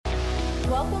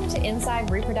Welcome to Inside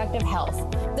Reproductive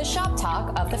Health, the shop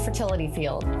talk of the fertility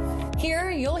field. Here,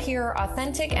 you'll hear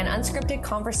authentic and unscripted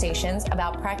conversations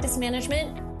about practice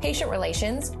management, patient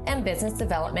relations, and business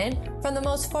development from the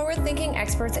most forward-thinking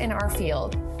experts in our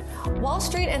field. Wall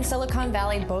Street and Silicon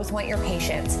Valley both want your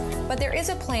patients, but there is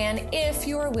a plan if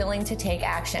you are willing to take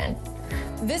action.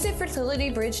 Visit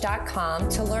fertilitybridge.com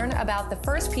to learn about the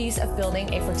first piece of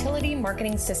building a fertility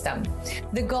marketing system,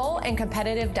 the goal and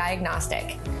competitive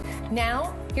diagnostic.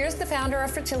 Now, here's the founder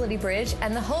of Fertility Bridge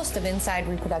and the host of Inside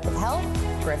Reproductive Health,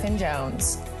 Griffin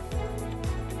Jones.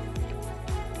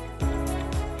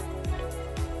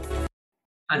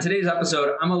 On today's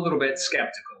episode, I'm a little bit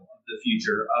skeptical of the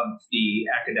future of the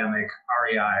academic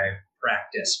REI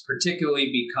practice,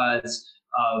 particularly because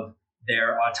of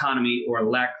their autonomy or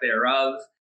lack thereof.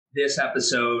 This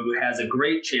episode has a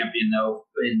great champion, though,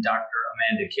 in Dr.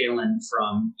 Amanda Kaelin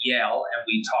from Yale, and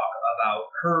we talk about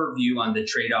her view on the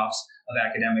trade-offs of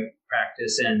academic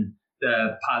practice and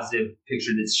the positive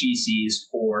picture that she sees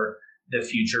for the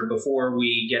future. Before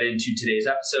we get into today's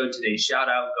episode, today's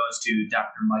shout-out goes to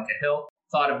Dr. Micah Hill.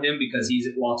 Thought of him because he's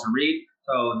at Walter Reed,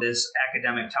 so this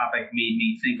academic topic made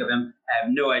me think of him. I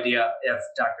have no idea if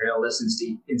Dr. Hill listens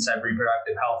to Inside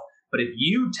Reproductive Health, but if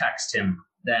you text him,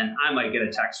 then I might get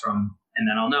a text from him, and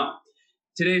then I'll know.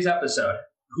 Today's episode,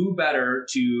 who better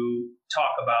to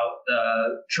talk about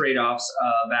the trade-offs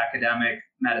of academic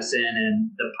medicine and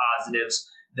the positives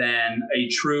than a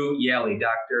true Yalie.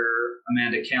 Dr.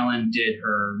 Amanda Kaelin did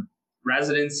her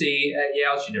residency at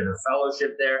Yale. She did her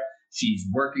fellowship there. She's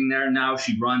working there now.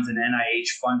 She runs an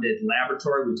NIH-funded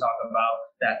laboratory. We talk about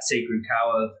that sacred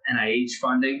cow of NIH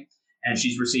funding. And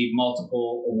she's received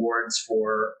multiple awards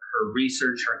for her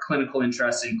research. Her clinical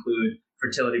interests include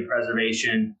fertility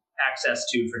preservation, access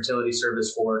to fertility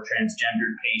service for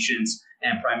transgendered patients,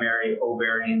 and primary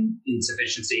ovarian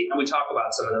insufficiency. And we talk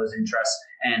about some of those interests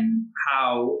and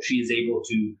how she is able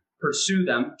to pursue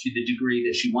them to the degree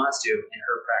that she wants to in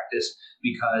her practice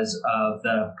because of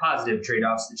the positive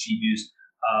trade-offs that she views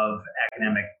of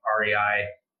academic REI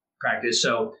practice.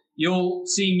 So you'll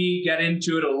see me get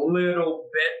into it a little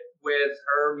bit with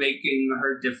her making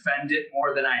her defend it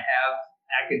more than I have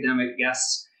academic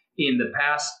guests in the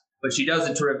past. But she does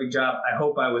a terrific job. I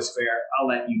hope I was fair. I'll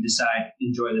let you decide.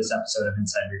 Enjoy this episode of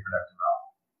Inside Reproductive Health.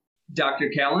 Dr.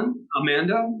 Kaelin,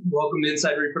 Amanda, welcome to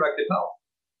Inside Reproductive Health.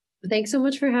 Thanks so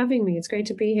much for having me. It's great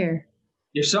to be here.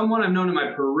 You're someone I've known in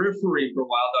my periphery for a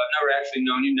while, though I've never actually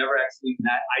known you, never actually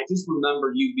met. I just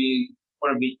remember you being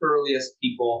one of the earliest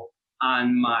people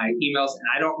on my emails, and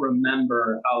I don't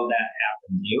remember how that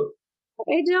happened to you.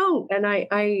 I don't.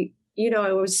 And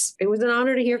it was an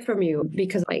honor to hear from you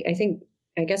because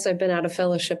I guess I've been out of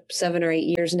fellowship 7 or 8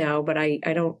 years now, but I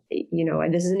don't,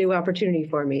 this is a new opportunity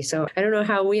for me. So I don't know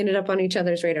how we ended up on each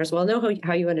other's radars. Well, I know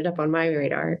how you ended up on my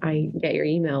radar. I get your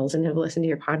emails and have listened to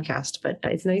your podcast, but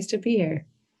it's nice to be here.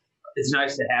 It's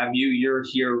nice to have you. You're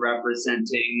here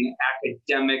representing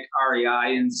academic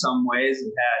REI in some ways. I've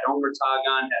had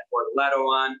Omertag on, had Bortoletto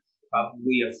on,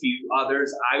 probably a few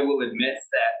others. I will admit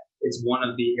that it's one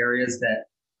of the areas that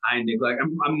I neglect.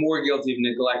 I'm more guilty of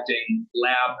neglecting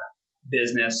lab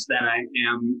business than I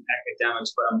am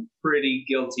academics, but I'm pretty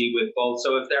guilty with both.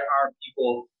 So if there are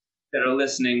people that are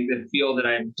listening that feel that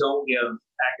I don't give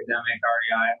academic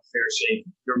REI a fair shake,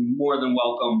 you're more than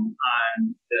welcome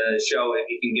on the show if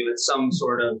you can give it some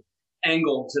sort of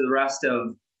angle to the rest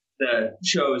of the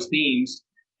show's themes.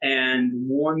 And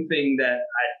one thing that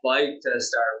I'd like to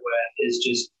start with is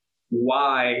just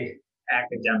why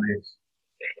academic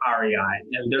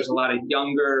REI. There's a lot of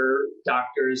younger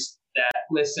doctors that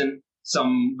listen,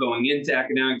 some going into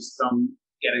academics, some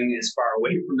getting as far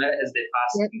away from it as they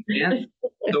possibly can.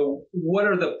 So what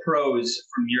are the pros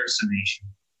from your summation?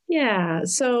 Yeah.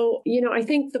 So, I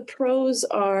think the pros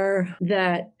are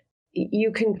that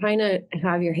you can kind of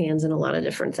have your hands in a lot of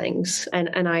different things. And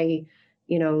I,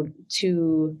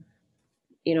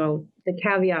 the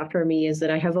caveat for me is that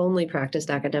I have only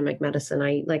practiced academic medicine.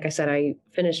 Like I said, I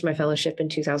finished my fellowship in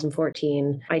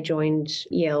 2014. I joined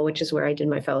Yale, which is where I did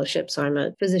my fellowship. So I'm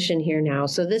a physician here now.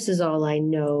 So this is all I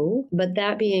know. But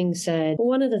that being said,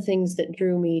 one of the things that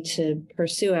drew me to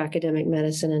pursue academic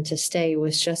medicine and to stay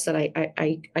was just that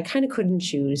I kind of couldn't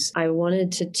choose. I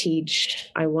wanted to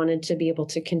teach. I wanted to be able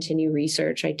to continue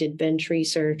research. I did bench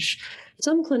research,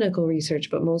 some clinical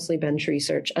research, but mostly bench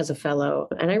research as a fellow.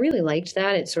 And I really liked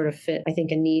that. It sort of fit, I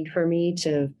think, a need for me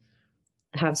to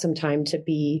have some time to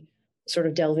be sort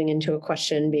of delving into a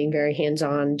question, being very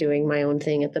hands-on, doing my own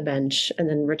thing at the bench, and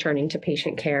then returning to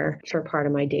patient care for part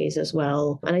of my days as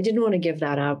well. And I didn't want to give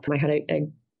that up. I had a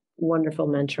wonderful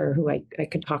mentor who I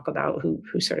could talk about who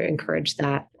sort of encouraged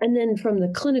that. And then from the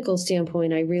clinical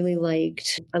standpoint, I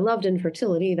loved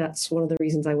infertility. That's one of the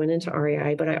reasons I went into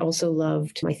REI, but I also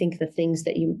loved, I think, the things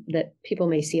that people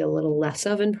may see a little less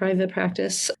of in private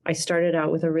practice. I started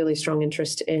out with a really strong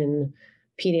interest in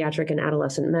pediatric and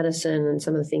adolescent medicine and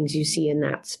some of the things you see in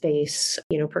that space,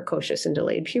 precocious and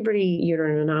delayed puberty,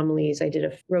 uterine anomalies. I did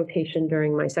a rotation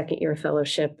during my second year of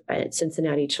fellowship at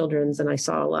Cincinnati Children's, and I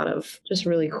saw a lot of just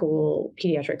really cool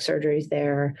pediatric surgeries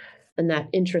there. And that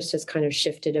interest has kind of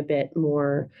shifted a bit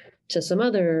more to some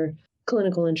other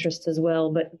clinical interests as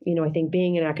well. But, I think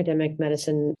being in academic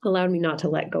medicine allowed me not to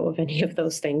let go of any of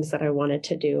those things that I wanted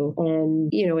to do. And,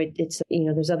 it's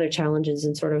there's other challenges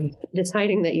in sort of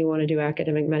deciding that you want to do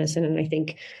academic medicine. And I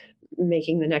think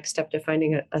making the next step to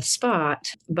finding a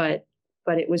spot, but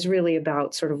it was really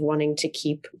about sort of wanting to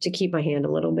keep my hand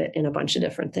a little bit in a bunch of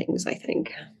different things, I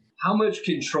think. How much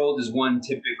control does one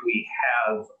typically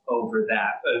have over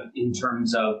that in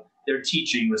terms of their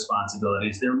teaching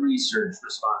responsibilities, their research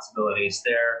responsibilities,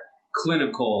 their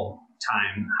clinical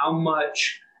time? How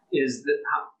much is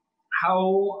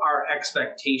how are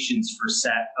expectations for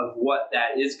set of what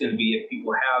that is going to be if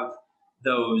people have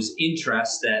those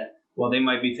interests that, well, they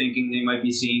might be thinking they might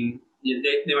be seeing,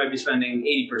 they might be spending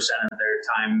 80% of their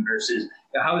time versus,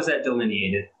 how is that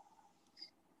delineated?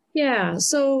 Yeah.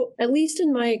 So at least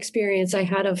in my experience, I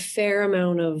had a fair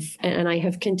amount of, and I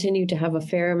have continued to have a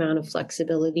fair amount of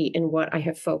flexibility in what I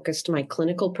have focused my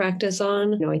clinical practice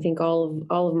on. I think all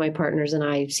of my partners and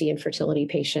I see infertility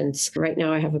patients. Right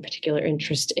now, I have a particular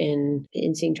interest in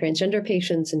seeing transgender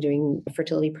patients and doing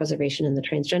fertility preservation in the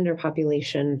transgender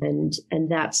population. And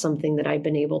that's something that I've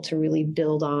been able to really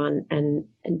build on and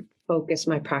focus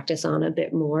my practice on a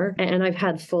bit more. And I've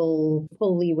had full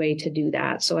leeway to do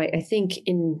that. So I think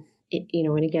and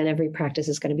again, every practice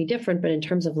is going to be different, but in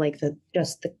terms of like the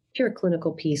pure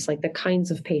clinical piece, like the kinds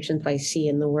of patients I see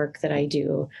in the work that I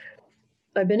do,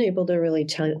 I've been able to really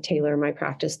tailor my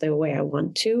practice the way I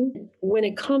want to. When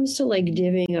it comes to like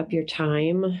divvying up your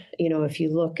time, if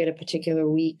you look at a particular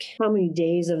week, how many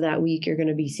days of that week you're going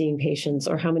to be seeing patients,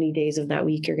 or how many days of that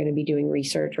week you're going to be doing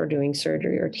research or doing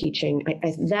surgery or teaching,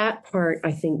 that part,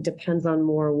 I think, depends on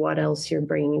more what else you're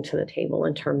bringing to the table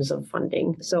in terms of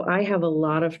funding. So I have a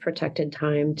lot of protected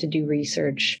time to do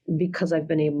research because I've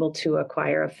been able to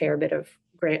acquire a fair bit of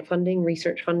grant funding,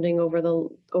 research funding over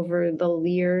the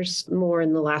years, more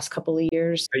in the last couple of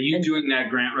years. Are you doing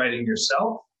that grant writing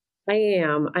yourself? I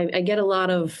am. I get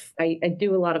I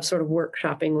do a lot of sort of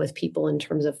workshopping with people in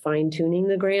terms of fine tuning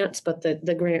the grants, but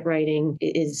the grant writing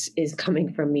is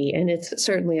coming from me. And it's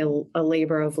certainly a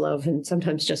labor of love and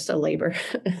sometimes just a labor.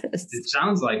 It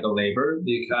sounds like a labor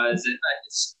because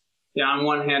it's on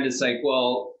one hand, it's like,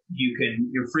 well,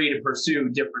 you're free to pursue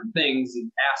different things and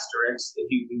asterisks if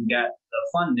you can get the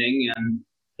funding, and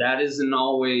that isn't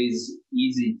always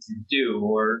easy to do.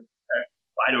 Or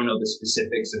I don't know the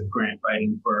specifics of grant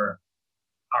writing for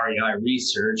REI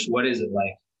research. What is it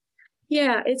like?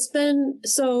 Yeah, it's been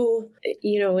so,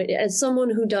 as someone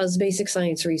who does basic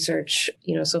science research,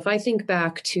 so if I think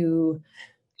back to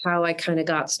how I kind of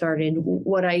got started,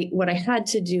 what I had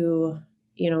to do,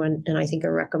 and I think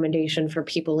a recommendation for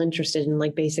people interested in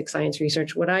like basic science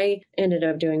research, what I ended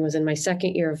up doing was in my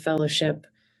second year of fellowship,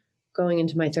 going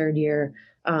into my third year,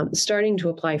 starting to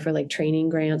apply for like training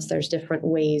grants. There's different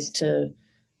ways to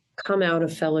come out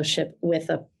of fellowship with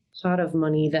a pot of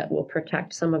money that will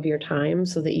protect some of your time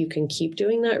so that you can keep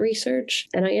doing that research.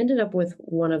 And I ended up with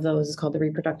one of those. It's called the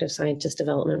Reproductive Scientist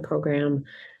Development Program.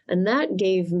 And that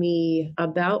gave me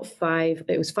about 5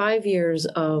 years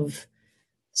of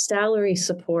salary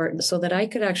support so that I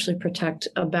could actually protect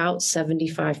about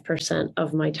 75%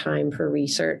 of my time for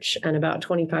research, and about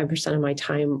 25% of my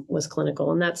time was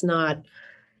clinical. And that's not,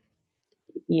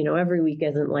 every week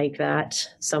isn't like that.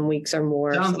 Some weeks are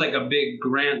more. Sounds like a big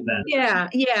grant then.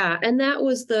 Yeah. And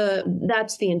that's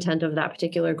the intent of that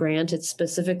particular grant. It's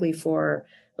specifically for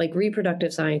like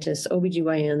reproductive scientists,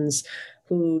 OBGYNs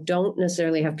who don't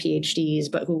necessarily have PhDs,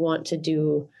 but who want to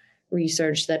do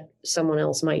research that someone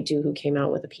else might do who came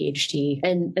out with a PhD.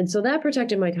 And so that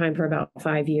protected my time for about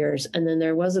 5 years. And then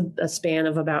there was a span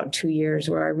of about 2 years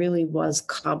where I really was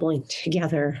cobbling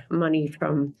together money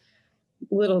from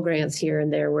little grants here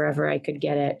and there, wherever I could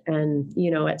get it. And,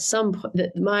 at some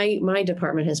point, my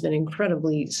department has been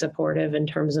incredibly supportive in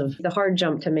terms of the hard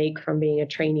jump to make from being a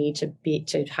trainee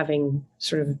to having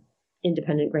sort of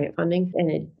independent grant funding. And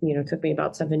it, took me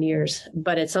about 7 years.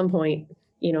 But at some point,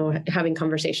 having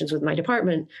conversations with my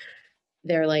department,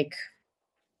 they're like,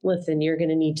 listen, you're going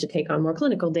to need to take on more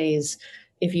clinical days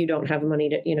if you don't have money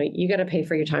to, you got to pay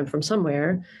for your time from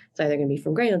somewhere. It's either going to be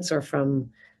from grants or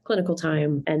from clinical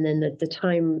time. And then the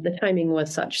timing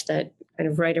was such that kind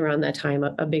of right around that time,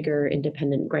 a bigger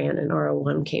independent grant, an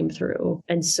R01, came through.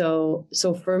 And so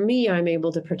for me, I'm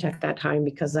able to protect that time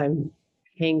because I'm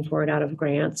paying for it out of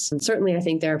grants. And certainly I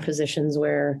think there are positions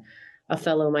where a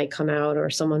fellow might come out or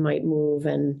someone might move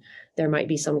and there might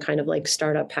be some kind of like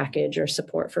startup package or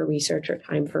support for research or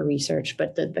time for research.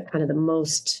 But the kind of the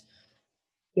most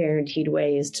guaranteed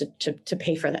way is to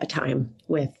pay for that time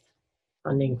with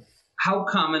funding. How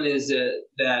common is it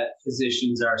that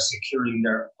physicians are securing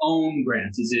their own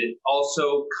grants? Is it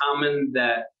also common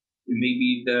that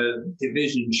maybe the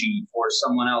division chief or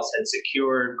someone else had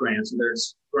secured grants, or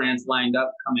there's grants lined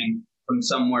up coming from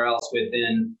somewhere else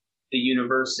within the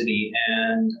university,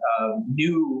 and a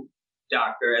new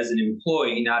doctor as an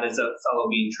employee, not as a fellow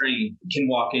being trained, can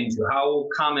walk into? How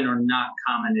common or not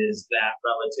common is that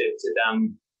relative to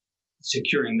them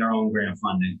securing their own grant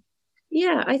funding?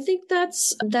 Yeah, I think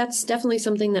that's definitely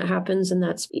something that happens. And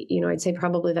that's, I'd say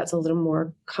probably that's a little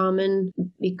more common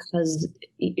because,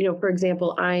 for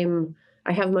example, I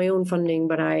have my own funding,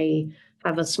 but I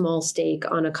have a small stake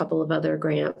on a couple of other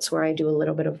grants where I do a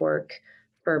little bit of work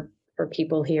for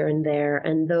people here and there.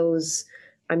 And those,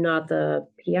 I'm not the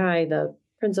PI, the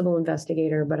principal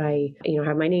investigator, but I,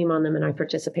 have my name on them and I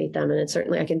participate them. And it's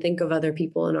certainly, I can think of other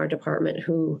people in our department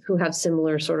who have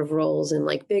similar sort of roles in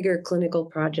like bigger clinical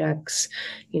projects,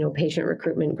 patient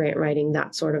recruitment, grant writing,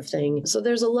 that sort of thing. So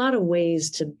there's a lot of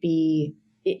ways to be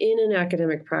in an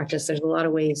academic practice. There's a lot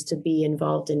of ways to be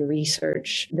involved in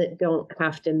research that don't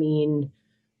have to mean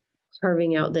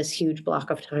carving out this huge block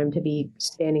of time to be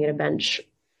standing at a bench,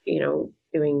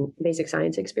 doing basic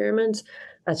science experiments.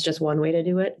 That's just one way to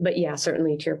do it. But yeah,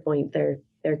 certainly to your point, there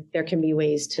can be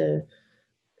ways to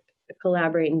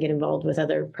collaborate and get involved with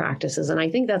other practices. And I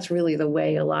think that's really the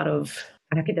way a lot of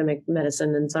academic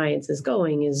medicine and science is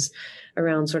going, is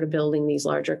around sort of building these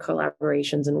larger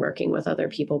collaborations and working with other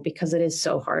people, because it is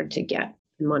so hard to get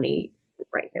money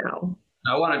right now.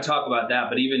 I want to talk about that,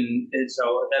 but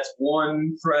so that's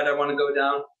one thread I want to go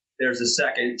down. There's a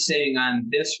second, staying on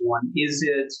this one. Is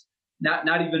it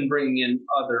not even bringing in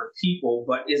other people,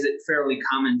 but is it fairly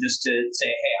common just to say,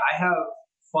 hey, I have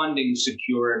funding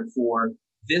secured for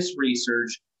this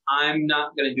research. I'm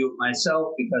not going to do it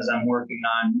myself because I'm working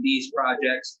on these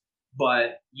projects,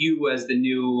 but you as the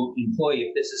new employee,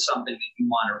 if this is something that you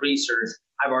want to research,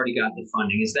 I've already got the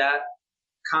funding. Is that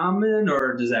common,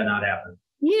 or does that not happen?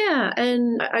 Yeah,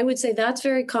 and I would say that's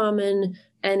very common.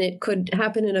 And it could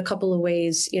happen in a couple of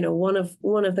ways. One of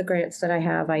the grants that I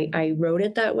have, I wrote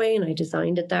it that way and I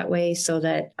designed it that way so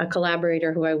that a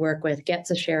collaborator who I work with gets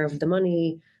a share of the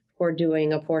money for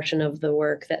doing a portion of the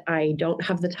work that I don't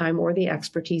have the time or the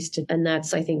expertise to. And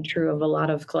that's, I think, true of a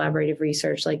lot of collaborative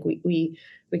research. Like we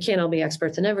can't all be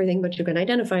experts in everything, but you can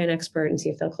identify an expert and see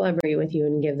if they'll collaborate with you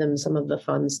and give them some of the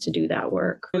funds to do that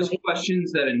work. Those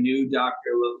questions that a new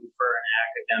doctor looking for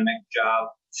an academic job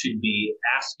should be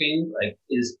asking, like,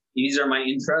 these are my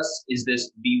interests. Is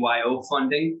this BYO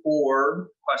funding? Or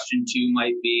question two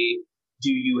might be,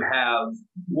 do you have,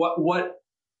 what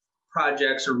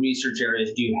projects or research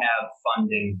areas do you have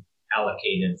funding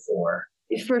allocated for?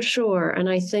 For sure. And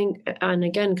I think, and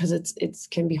again, because it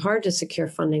can be hard to secure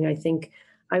funding, I think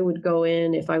I would go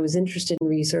in, if I was interested in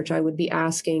research, I would be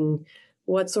asking,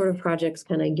 what sort of projects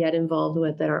can I get involved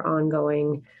with that are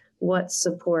ongoing? What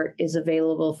support is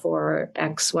available for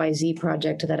XYZ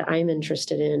project that I'm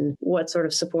interested in? What sort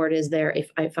of support is there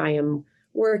if I am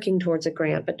working towards a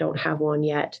grant but don't have one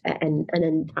yet? And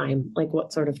then time, like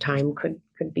what sort of time could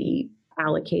be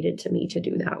allocated to me to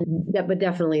do that? But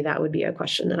definitely that would be a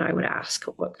question that I would ask.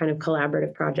 What kind of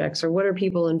collaborative projects, or what are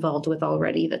people involved with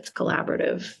already that's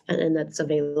collaborative and that's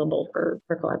available for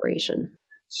collaboration?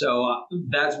 So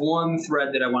that's one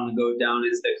thread that I want to go down,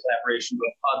 is the collaboration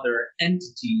with other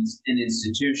entities and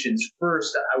institutions.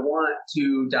 First, I want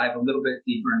to dive a little bit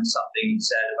deeper into something you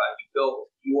said about you built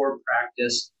your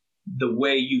practice the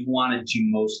way you wanted to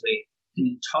mostly. Can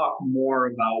you talk more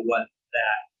about what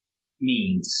that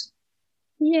means?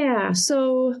 Yeah.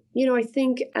 So, I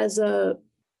think as a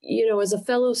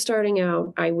fellow starting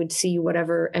out, I would see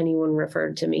whatever anyone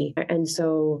referred to me. And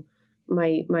so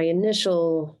my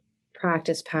initial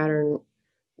practice pattern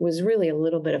was really a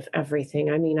little bit of everything.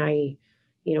 I mean,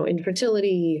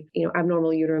 infertility,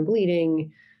 abnormal uterine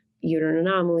bleeding, uterine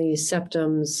anomalies,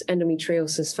 septums,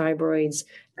 endometriosis, fibroids,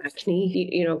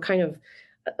 acne, kind of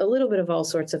a little bit of all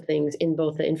sorts of things in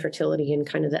both the infertility and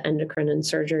kind of the endocrine and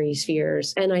surgery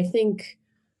spheres. And I think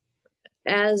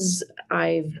as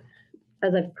I've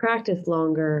practiced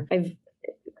longer,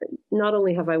 not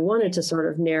only have I wanted to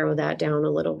sort of narrow that down a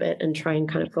little bit and try and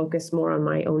kind of focus more on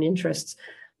my own interests,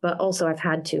 But also I've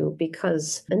had to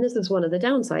because, and this is one of the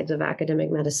downsides of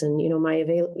academic medicine,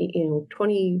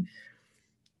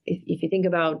 if you think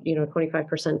about,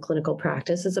 25% clinical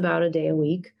practice is about a day a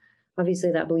week.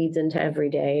 Obviously that bleeds into every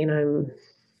day, and I'm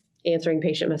answering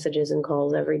patient messages and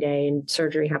calls every day, and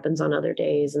surgery happens on other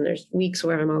days. And there's weeks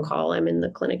where I'm on call. I'm in the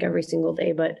clinic every single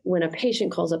day. But when a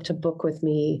patient calls up to book with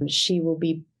me, she will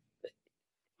be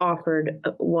offered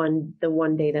the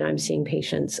one day that I'm seeing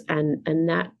patients. And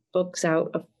that books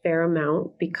out a fair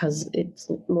amount because it's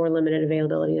more limited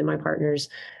availability than my partners.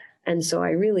 And so I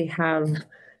really have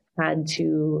had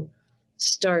to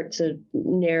start to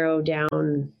narrow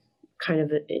down kind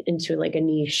of into like a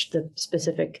niche, the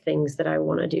specific things that I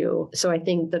want to do. So I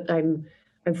think that I'm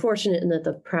fortunate in that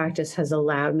the practice has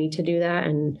allowed me to do that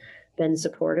and been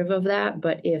supportive of that.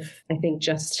 But if I think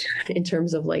just in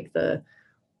terms of like the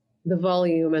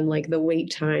volume and like the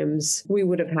wait times, we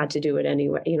would have had to do it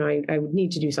anyway. I would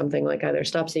need to do something like either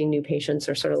stop seeing new patients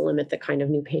or sort of limit the kind of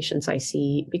new patients I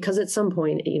see, because at some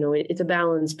point, it's a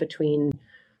balance between,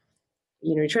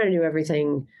 you're trying to do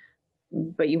everything,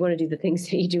 but you want to do the things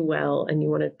that you do well, and you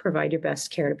want to provide your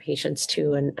best care to patients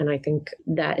too. And I think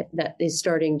that is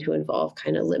starting to involve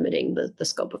kind of limiting the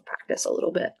scope of practice a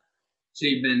little bit. So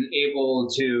you've been able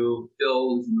to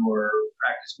build your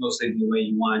practice mostly the way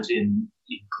you want in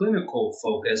clinical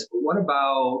focus, but what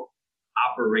about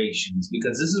operations?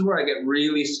 Because this is where I get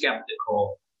really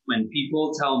skeptical when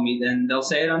people tell me, then they'll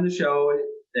say it on the show,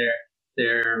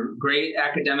 they're great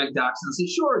academic docs, and say,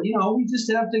 sure, we just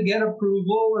have to get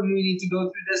approval and we need to go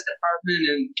through this department.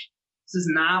 And this is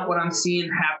not what I'm seeing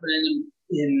happening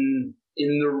in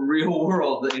the real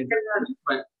world.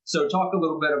 So talk a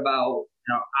little bit about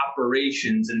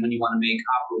operations, and when you want to make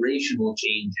operational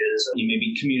changes,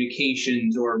 maybe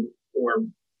communications or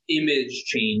image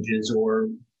changes or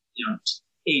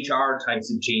HR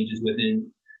types of changes within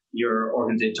your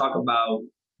organization. Talk about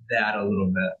that a little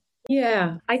bit.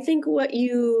 Yeah, I think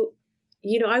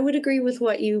I would agree with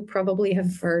what you probably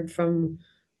have heard from,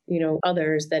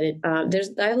 others, that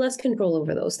I have less control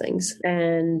over those things.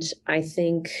 And I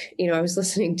think, I was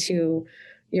listening to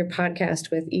your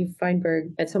podcast with Eve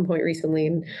Feinberg at some point recently,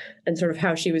 and sort of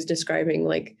how she was describing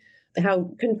like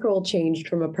how control changed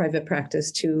from a private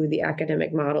practice to the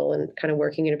academic model, and kind of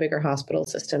working in a bigger hospital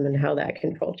system, and how that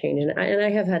control changed. And I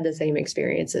have had the same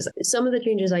experiences. Some of the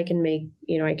changes I can make,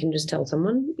 I can just tell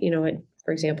someone,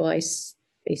 for example, I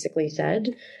basically said,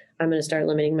 I'm going to start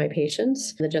limiting my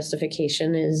patients. The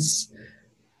justification is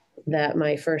that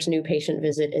my first new patient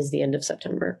visit is the end of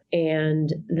September.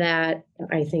 And that,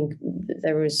 I think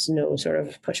there was no sort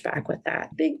of pushback with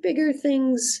that. Bigger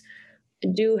things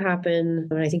do happen,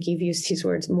 and I think you've used these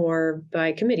words, more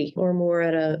by committee or more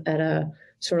at a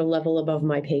sort of level above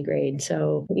my pay grade.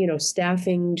 So,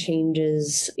 staffing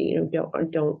changes,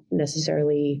 don't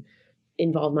necessarily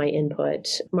involve my input.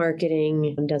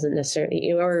 Marketing doesn't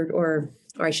necessarily, or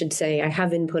I should say, I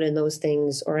have input in those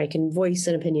things, or I can voice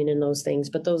an opinion in those things,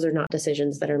 but those are not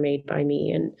decisions that are made by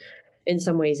me. And in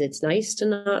some ways, it's nice to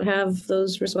not have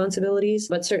those responsibilities.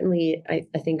 But certainly, I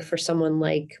think for someone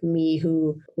like me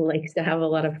who likes to have a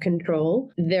lot of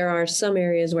control, there are some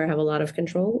areas where I have a lot of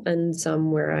control and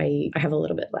some where I have a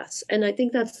little bit less. And I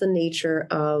think that's the nature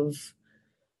of,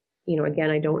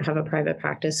 again, I don't have a private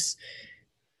practice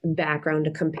background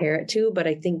to compare it to, but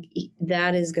I think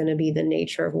that is going to be the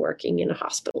nature of working in a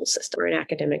hospital system or an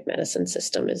academic medicine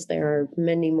system, is there are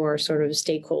many more sort of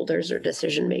stakeholders or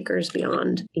decision makers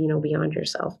beyond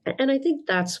yourself. And I think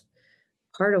that's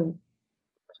part of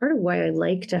why I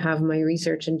like to have my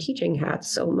research and teaching hats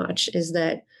so much, is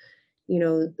that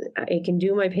I can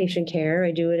do my patient care. I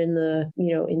do it in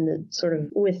the sort of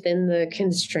within the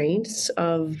constraints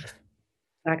of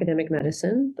academic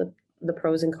medicine, the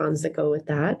pros and cons that go with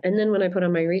that. And then when I put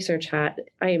on my research hat,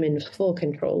 I am in full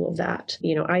control of that.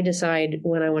 I decide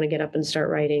when I want to get up and start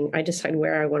writing. I decide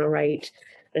where I want to write.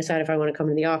 I decide if I want to come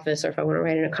to the office or if I want to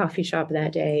write in a coffee shop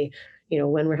that day,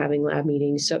 when we're having lab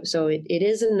meetings. So it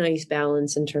is a nice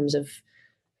balance in terms of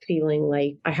feeling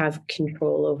like I have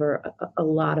control over a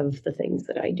lot of the things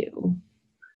that I do.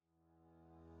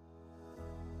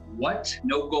 What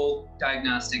No-Goal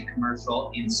Diagnostic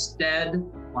commercial instead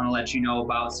want to let you know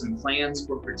about some plans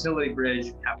for Fertility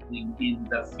Bridge happening in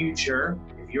the future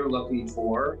if you're looking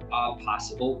for a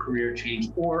possible career change,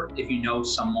 or if you know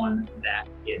someone that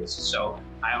is. So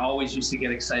I always used to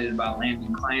get excited about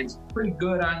landing clients, pretty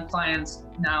good on clients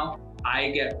now.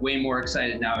 I get way more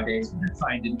excited nowadays when I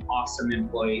find an awesome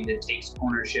employee that takes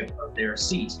ownership of their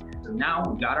seat. So now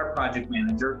we've got our project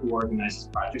manager who organizes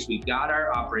projects. We've got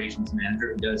our operations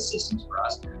manager who does systems for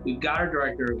us. We've got our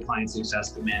director of client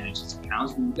success that manages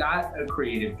accounts. We've got a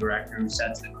creative director who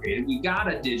sets the creative. We've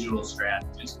got a digital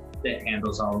strategist that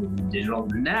handles all of the digital.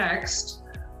 Next,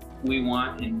 we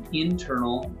want an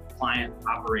internal client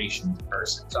operations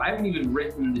person. So I haven't even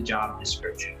written the job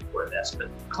description for this, but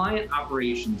the client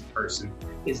operations person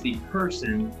is the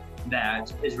person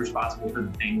that is responsible for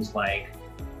things like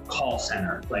call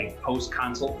center, like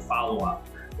post-consult follow-up,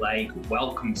 like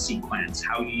welcome sequence,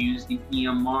 how you use the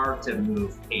EMR to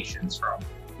move patients from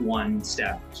one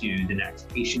step to the next,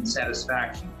 patient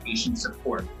satisfaction, patient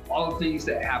support, all the things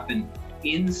that happen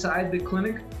inside the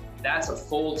clinic. That's a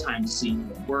full-time seat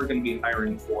that we're going to be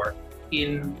hiring for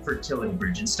in Fertility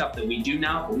Bridge, and stuff that we do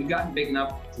now, but we've gotten big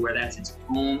enough to where that's its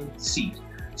own seat.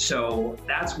 So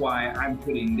that's why I'm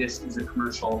putting this as a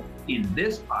commercial in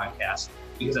this podcast,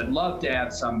 because I'd love to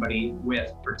have somebody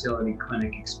with fertility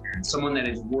clinic experience, someone that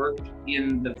has worked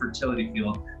in the fertility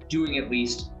field doing at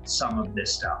least some of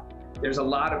this stuff. There's a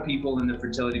lot of people in the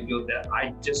fertility field that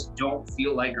I just don't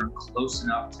feel like are close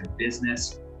enough to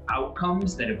business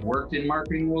outcomes that have worked in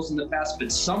marketing roles in the past,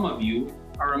 but some of you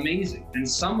are amazing. And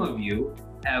some of you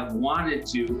have wanted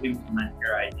to implement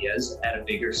your ideas at a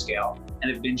bigger scale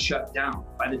and have been shut down.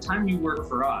 By the time you work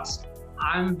for us,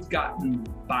 I've gotten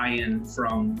buy-in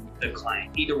from the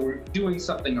client. Either we're doing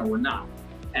something or we're not.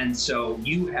 And so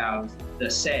you have the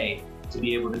say to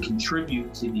be able to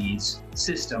contribute to these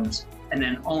systems and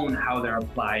then own how they're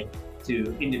applied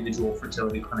to individual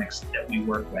fertility clinics that we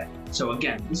work with. So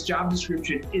again, this job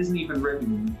description isn't even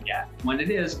written yet. When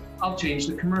it is, I'll change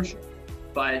the commercial.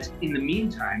 But in the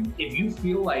meantime, if you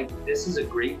feel like this is a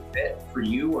great fit for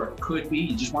you, or it could be,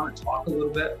 you just want to talk a little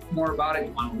bit more about it,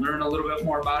 you want to learn a little bit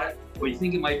more about it, or you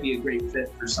think it might be a great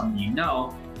fit for someone you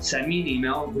know, send me an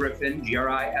email, Griffin,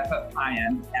 Griffin,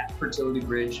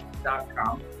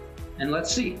 @fertilitybridge.com, and let's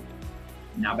see.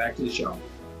 Now back to the show.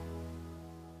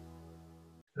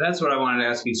 That's what I wanted to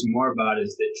ask you some more about,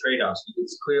 is the trade-offs.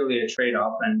 It's clearly a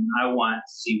trade-off, and I want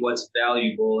to see what's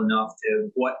valuable enough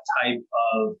to what type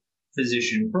of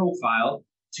physician profile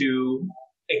to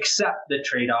accept the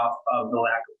trade-off of the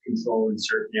lack of control in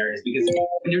certain areas. Because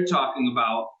when you're talking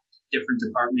about different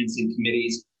departments and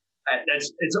committees,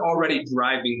 it's already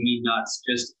driving me nuts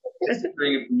just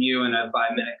hearing it from you in a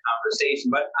 5-minute conversation.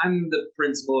 But I'm the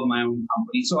principal of my own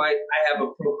company, so I have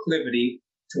a proclivity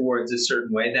towards a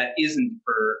certain way that isn't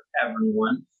for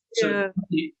everyone. So Yeah.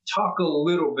 you talk a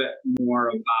little bit more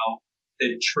about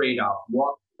the trade-off.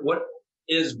 What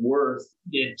is worth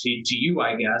it to you,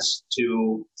 I guess,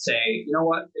 to say, you know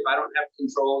what, if I don't have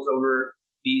controls over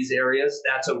these areas,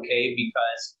 that's okay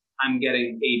because I'm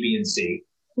getting A, B, and C.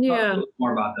 Yeah. Talk a little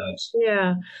more about those.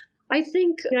 Yeah. I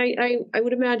think I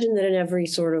would imagine that in every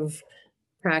sort of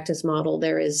practice model,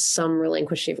 there is some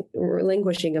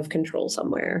relinquishing of control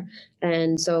somewhere.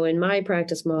 And so in my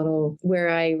practice model, where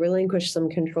I relinquish some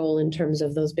control in terms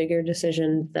of those bigger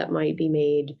decisions that might be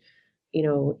made,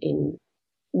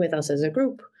 with us as a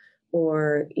group,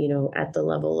 or, at the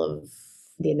level of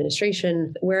the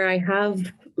administration, where I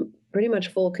have pretty much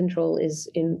full control is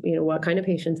in, what kind of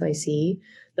patients I see,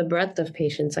 the breadth of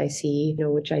patients I see,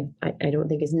 which I don't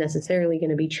think is necessarily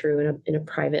going to be true in a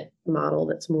private model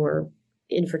that's more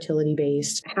infertility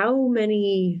based.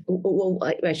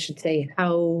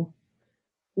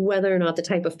 Whether or not the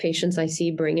type of patients I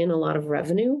see bring in a lot of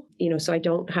revenue, so I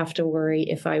don't have to worry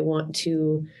if I want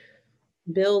to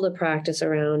build a practice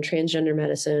around transgender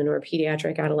medicine or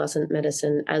pediatric adolescent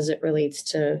medicine as it relates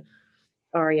to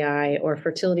REI or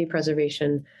fertility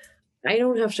preservation. I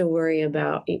don't have to worry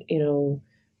about,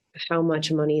 how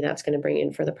much money that's going to bring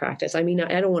in for the practice. I mean,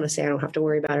 I don't want to say I don't have to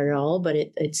worry about it at all, but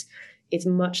it's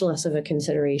much less of a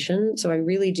consideration. So I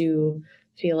really do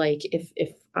feel like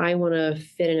if I want to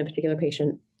fit in a particular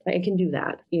patient, I can do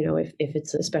that,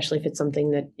 especially if it's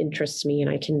something that interests me and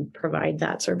I can provide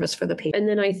that service for the patient. And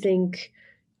then I think,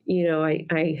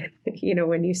 I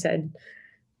when you said,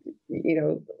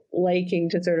 liking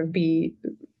to sort of be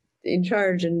in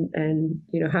charge and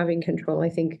having control, I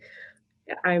think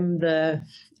I'm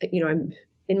I'm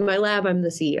in my lab, I'm the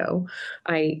CEO.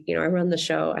 I run the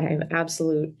show. I have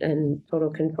absolute and total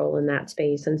control in that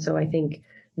space. And so I think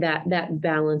that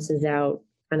balances out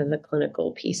kind of the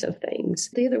clinical piece of things.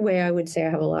 The other way I would say I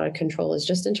have a lot of control is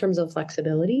just in terms of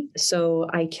flexibility. So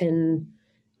I can,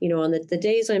 on the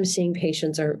days I'm seeing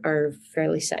patients are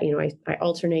fairly set. I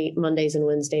alternate Mondays and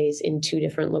Wednesdays in 2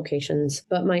 different locations,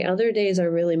 but my other days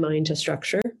are really mine to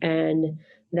structure. And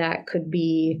that could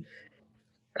be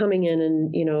coming in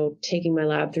and, taking my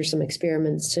lab through some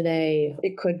experiments today.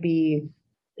 It could be,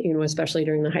 especially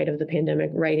during the height of the pandemic,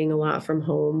 writing a lot from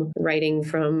home, writing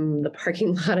from the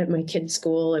parking lot at my kid's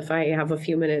school. If I have a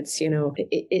few minutes,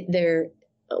 there,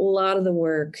 a lot of the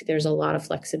work, there's a lot of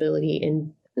flexibility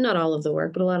in, not all of the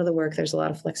work, but a lot of the work, there's a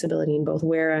lot of flexibility in both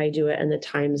where I do it and the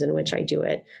times in which I do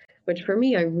it, which for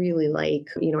me, I really like.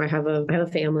 I have a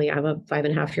family, I have a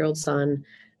 5.5-year-old son,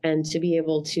 and to be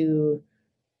able to,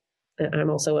 I'm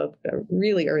also a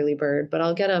really early bird, but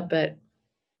I'll get up at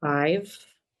 5.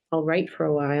 I'll write for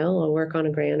a while. I'll work on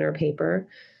a grant or a paper.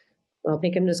 I'll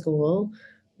take him to school.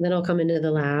 Then I'll come into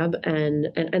the lab and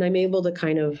I'm able to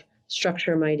kind of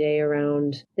structure my day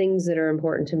around things that are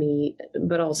important to me,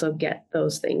 but also get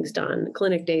those things done.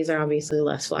 Clinic days are obviously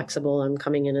less flexible. I'm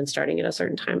coming in and starting at a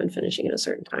certain time and finishing at a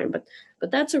certain time,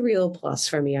 but that's a real plus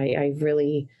for me. I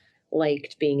really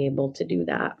liked being able to do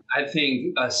that. I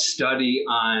think a study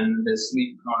on the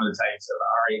sleep chronotypes of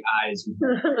REIs would be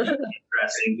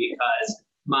interesting, because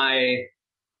my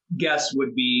guess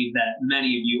would be that many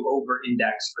of you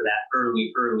over-index for that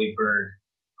early bird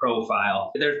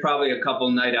profile. There's probably a couple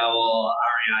night owl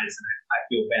REIs, and I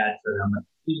feel bad for them.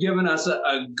 You've given us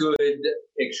a good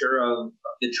picture of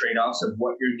the trade-offs of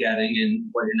what you're getting and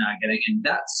what you're not getting. And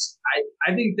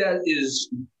I think that is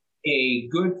a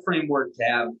good framework to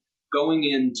have going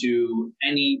into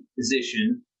any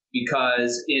position,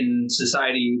 because in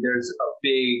society, there's a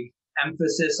big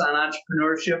emphasis on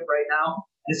entrepreneurship right now.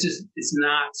 It's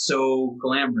not so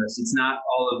glamorous. It's not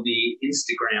all of the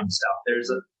Instagram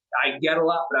stuff. I get a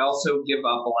lot, but I also give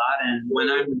up a lot. And when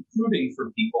I'm recruiting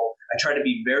for people, I try to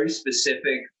be very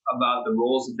specific about the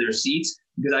roles of their seats,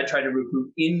 because I try to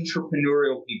recruit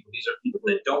entrepreneurial people. These are people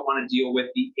that don't want to deal with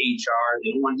the HR.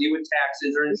 They don't want to deal with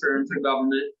taxes or insurance or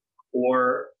government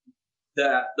or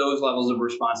those levels of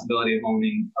responsibility of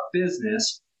owning a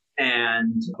business.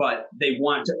 But they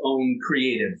want to own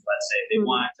creative, let's say. They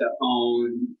want to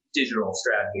own digital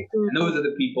strategy. And those are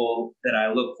the people that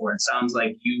I look for. It sounds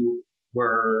like you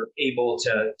were able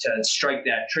to strike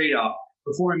that trade-off.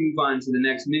 Before I move on to the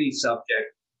next mini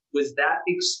subject, was that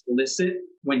explicit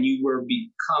when you were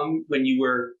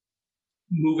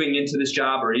moving into this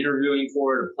job or interviewing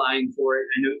for it, applying for it?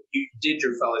 I know you did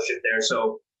your fellowship there,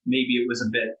 so maybe it was a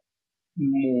bit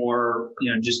more,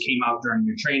 just came out during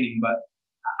your training, but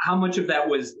how much of that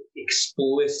was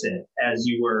explicit as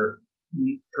you were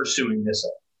pursuing this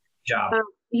job?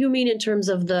 You mean in terms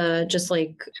of the just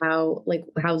how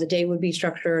the day would be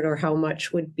structured, or how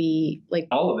much would be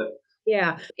all of it?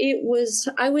 Yeah, it was.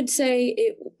 I would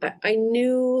say I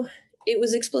knew it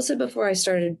was explicit before I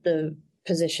started the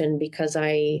position, because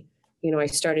I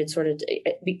started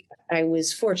I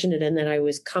was fortunate in that I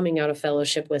was coming out of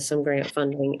fellowship with some grant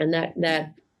funding, and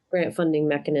that grant funding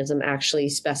mechanism actually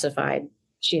specified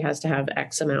she has to have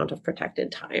X amount of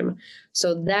protected time.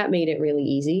 So that made it really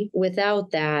easy. Without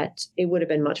that, it would have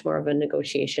been much more of a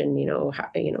negotiation.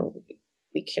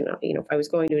 We can, if I was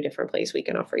going to a different place, we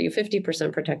can offer you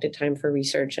 50% protected time for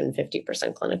research and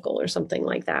 50% clinical or something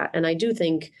like that. And I do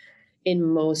think in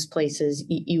most places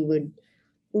you would,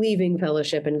 leaving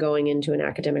fellowship and going into an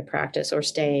academic practice or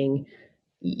staying,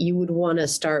 you would want to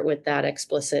start with that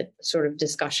explicit sort of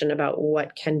discussion about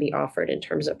what can be offered in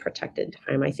terms of protected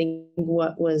time. I think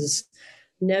what was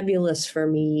nebulous for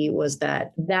me was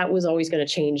that was always going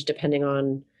to change depending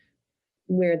on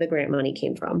where the grant money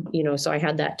came from. So I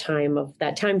had that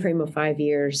time frame of 5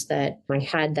 years that I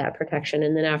had that protection.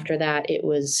 And then after that, it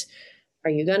was, are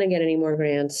you going to get any more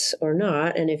grants or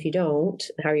not? And if you don't,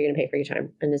 how are you going to pay for your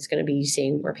time? And it's going to be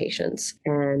seeing more patients.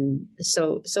 And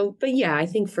but yeah, I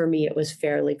think for me, it was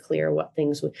fairly clear what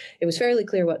things would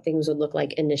look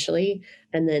like initially,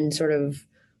 and then sort of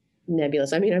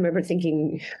nebulous. I mean, I remember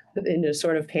thinking in a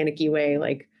sort of panicky way,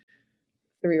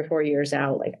 3 or 4 years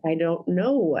out, I don't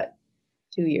know what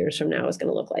 2 years from now is going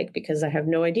to look like, because I have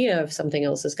no idea if something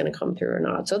else is going to come through or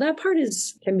not. So that part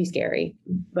can be scary,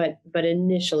 but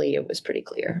initially it was pretty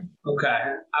clear.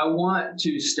 Okay. I want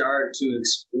to start to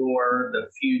explore the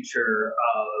future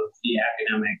of the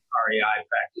academic REI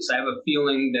practice. I have a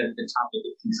feeling that the topic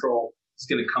of control is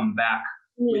going to come back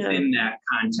within that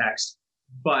context,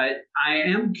 but I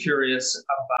am curious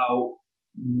about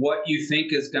what you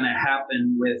think is going to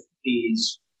happen with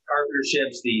these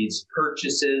partnerships, these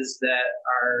purchases that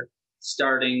are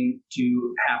starting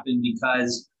to happen,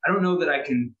 because I don't know that I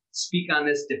can speak on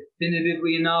this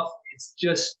definitively enough. It's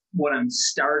just what I'm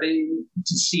starting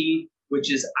to see,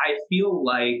 which is I feel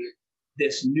like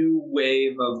this new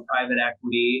wave of private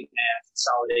equity and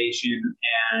consolidation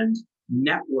and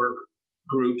network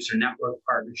groups or network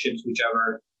partnerships,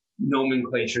 whichever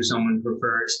nomenclature someone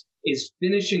prefers, is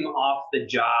finishing off the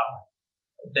job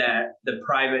that the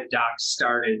private docs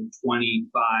started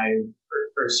 25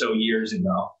 or so years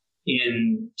ago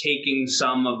in taking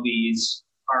some of these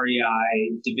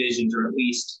REI divisions, or at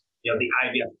least the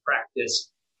IVF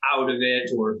practice, out of it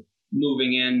or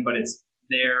moving in, but it's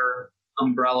their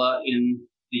umbrella in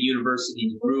the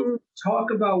university group.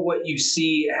 Talk about what you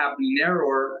see happening there,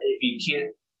 or if you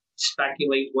can't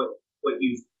speculate, what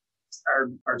you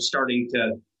are starting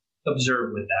to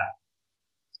observe with that.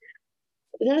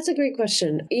 That's a great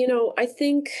question. I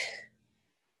think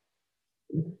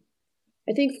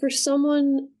for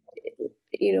someone,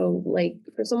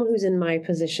 for someone who's in my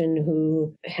position,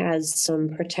 who has some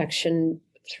protection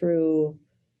through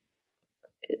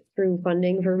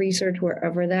funding for research,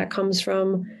 wherever that comes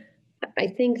from, I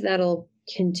think that'll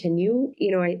continue.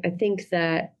 I think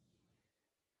that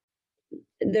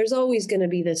there's always going to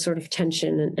be this sort of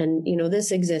tension, and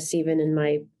this exists even in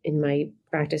my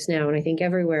practice now, and I think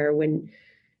everywhere,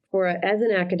 as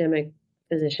an academic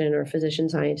physician or physician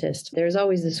scientist, there's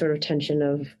always this sort of tension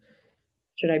of,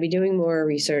 should I be doing more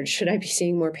research? Should I be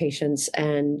seeing more patients?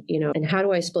 And and how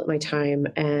do I split my time?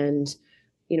 And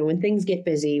when things get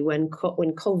busy, when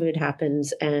COVID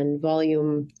happens and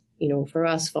volume, for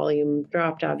us, volume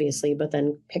dropped obviously, but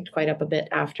then picked quite up a bit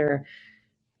after,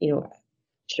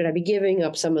 should I be giving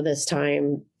up some of this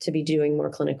time to be doing more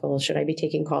clinical? Should I be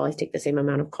taking call? I take the same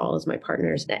amount of call as my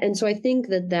partners. And so I think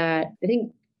I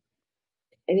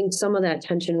think some of that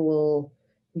tension will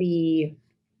be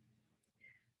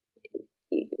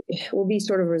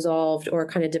sort of resolved, or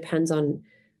kind of depends on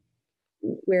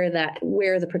where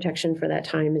the protection for that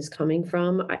time is coming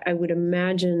from. I would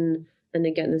imagine, and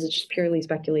again, this is just purely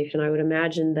speculation, I would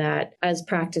imagine that as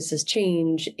practices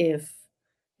change, if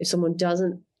someone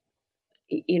doesn't,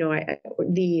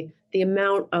 the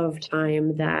amount of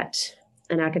time that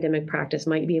an academic practice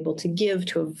might be able to give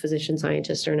to a physician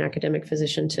scientist or an academic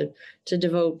physician to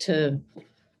devote to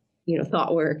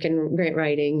thought work and grant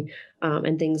writing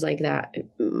and things like that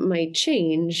might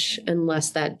change,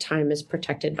 unless that time is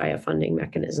protected by a funding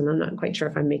mechanism. I'm not quite sure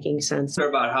if I'm making sense.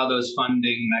 About how those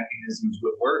funding mechanisms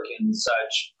would work in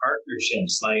such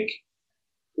partnerships. Like,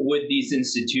 would these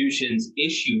institutions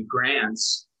issue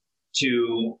grants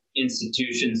to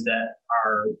institutions that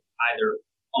are either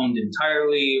owned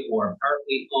entirely or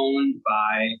partly owned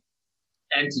by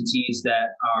entities that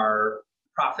are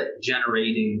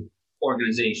profit-generating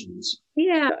organizations?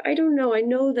 Yeah, I don't know. I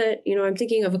know that, I'm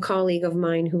thinking of a colleague of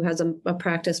mine who has a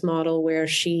practice model where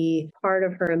part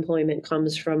of her employment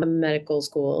comes from a medical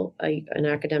school, an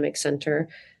academic center,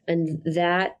 and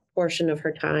that portion of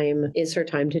her time is her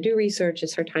time to do research,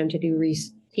 is her time to do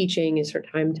teaching, is her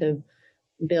time to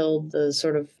build the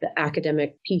sort of the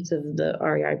academic piece of the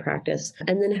REI practice.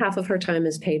 And then half of her time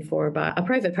is paid for by a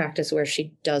private practice where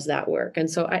she does that work. And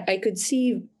so I could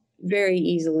see very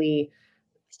easily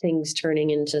things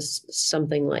turning into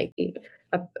something like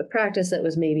a practice that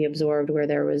was maybe absorbed, where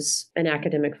there was an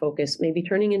academic focus, maybe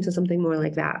turning into something more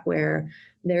like that, where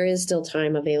there is still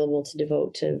time available to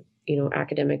devote to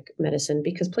academic medicine,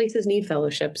 because places need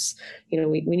fellowships.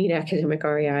 We need academic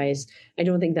REIs. I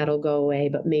don't think that'll go away,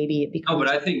 but maybe it becomes. Oh, but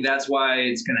I think that's why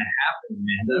it's going to happen,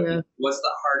 Amanda. Yeah. What's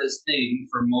the hardest thing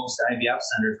for most IVF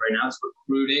centers right now is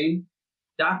recruiting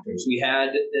doctors.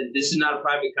 This is not a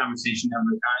private conversation,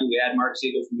 Emory County. We had Mark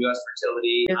Siegel from U.S.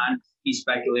 Fertility on. He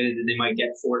speculated that they might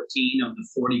get 14 of the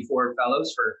 44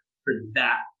 fellows for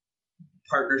that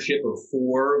partnership of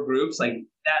 4 groups. Like,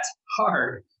 that's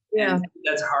hard. Yeah. And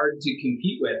that's hard to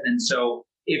compete with. And so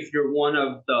if you're one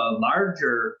of the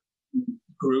larger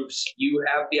groups, you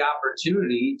have the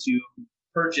opportunity to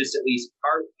purchase at least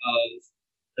part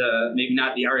of maybe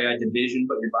not the REI division,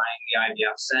 but you're buying the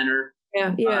IVF center.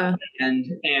 Yeah.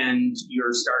 And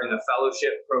you're starting a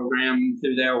fellowship program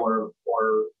through there, or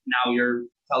now your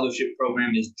fellowship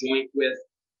program is joint with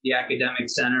the academic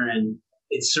center. And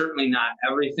it's certainly not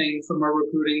everything from a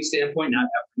recruiting standpoint. Not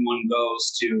everyone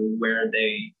goes to where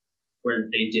they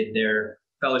did their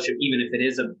fellowship, even if it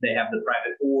is they have the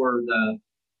private or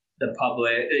the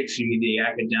public, the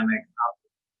academic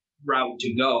route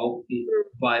to go.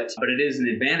 But it is an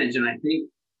advantage, and I think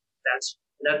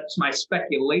that's my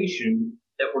speculation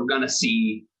that we're going to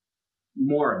see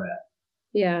more of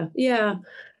it. Yeah.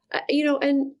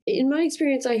 And in my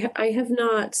experience, I have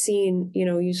not seen,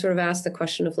 you sort of asked the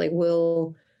question of like,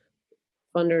 will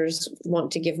funders want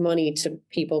to give money to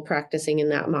people practicing in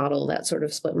that model, that sort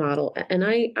of split model? And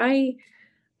I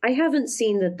haven't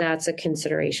seen that that's a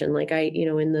consideration. Like I've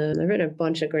written a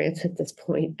bunch of grants at this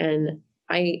point, and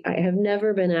I have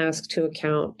never been asked to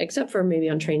account, except for maybe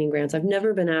on training grants, I've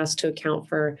never been asked to account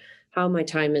for how my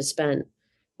time is spent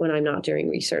when I'm not doing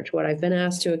research. What I've been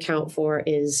asked to account for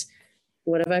is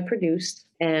what have I produced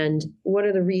and what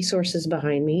are the resources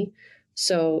behind me?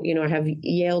 So, I have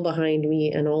Yale behind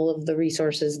me and all of the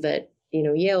resources that,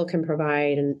 Yale can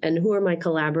provide, and who are my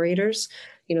collaborators?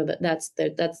 That's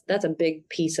a big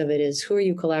piece of it, is who are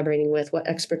you collaborating with? What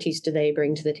expertise do they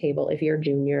bring to the table if you're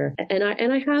junior? And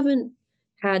I haven't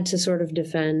had to sort of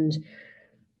defend,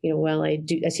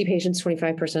 I see patients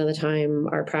 25% of the time.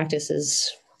 Our practice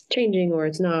is changing or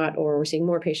it's not, or we're seeing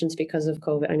more patients because of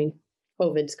COVID. I mean,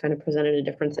 COVID's kind of presented a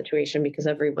different situation because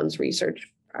everyone's research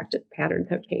practice patterns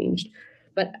have changed.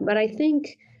 But I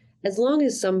think as long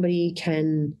as somebody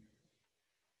can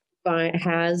find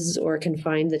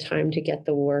the time to get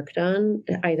the work done,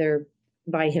 either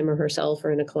by him or herself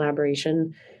or in a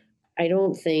collaboration, I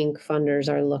don't think funders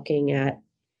are looking at,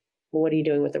 well, what are you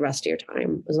doing with the rest of your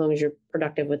time, as long as you're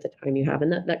productive with the time you have.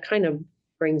 And that kind of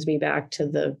brings me back to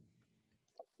the,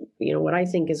 what I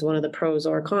think is one of the pros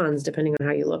or cons, depending on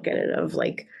how you look at it, of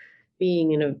like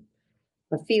being in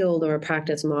a field or a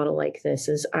practice model like this,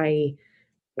 is I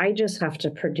just have to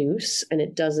produce, and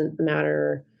it doesn't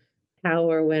matter how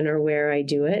or when or where I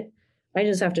do it. I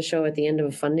just have to show at the end of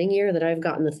a funding year that I've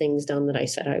gotten the things done that I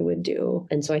said I would do.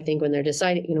 And so I think when they're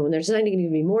deciding to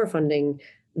give me more funding,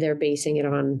 they're basing it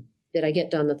on, did I get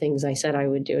done the things I said I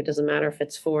would do? It doesn't matter if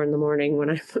it's 4 a.m.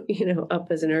 when I'm,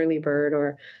 up as an early bird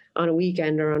or on a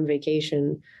weekend or on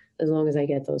vacation, as long as I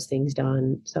get those things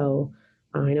done. So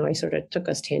I know I sort of took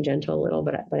us tangential a little,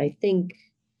 but I think.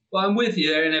 Well, I'm with you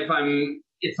there. And if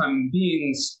I'm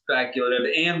being speculative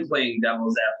and playing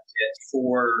devil's advocate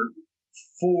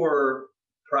for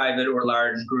private or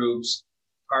large groups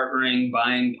partnering,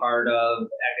 buying part of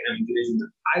academic divisions,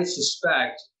 I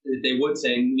suspect that they would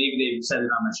say, maybe they've said it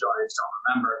on the show, I just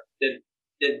don't remember,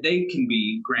 that they can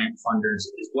be grant funders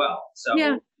as well. So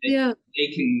they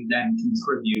can then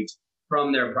contribute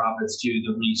from their profits to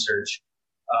the research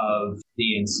of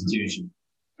the institution.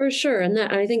 For sure. And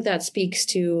I think that speaks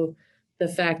to the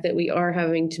fact that we are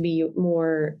having to be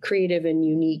more creative and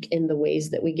unique in the ways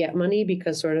that we get money,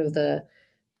 because sort of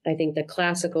I think the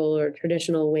classical or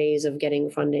traditional ways of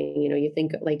getting funding, you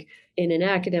think like as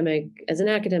an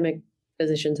academic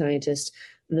physician scientist,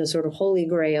 the sort of holy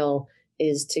grail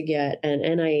is to get an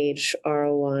NIH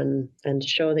R01 and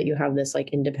show that you have this like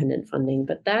independent funding.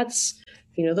 But that's,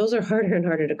 those are harder and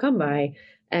harder to come by.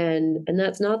 And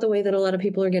that's not the way that a lot of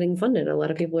people are getting funded. A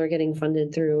lot of people are getting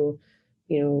funded through,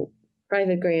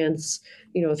 private grants,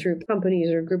 through companies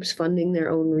or groups funding their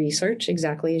own research,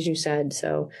 exactly as you said.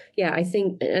 So yeah, I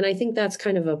think that's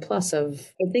kind of a plus I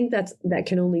think that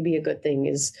can only be a good thing,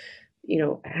 is,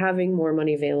 having more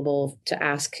money available to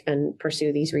ask and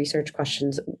pursue these research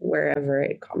questions wherever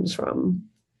it comes from.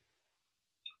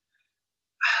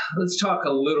 Let's talk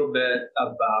a little bit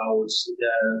about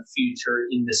the future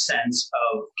in the sense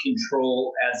of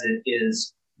control as it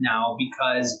is now,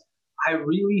 because I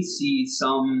really see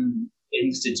some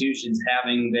institutions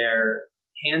having their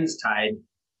hands tied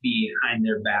behind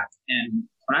their back. And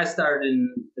when I started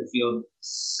in the field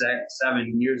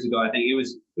 7 years ago, I think it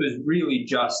was really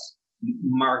just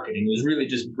marketing. It was really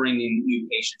just bringing new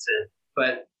patients in.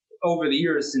 But over the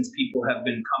years, since people have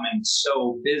been becoming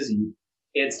so busy,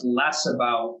 it's less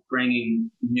about bringing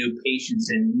new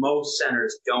patients in. Most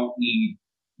centers don't need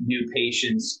new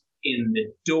patients in the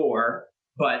door,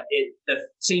 but the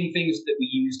same things that we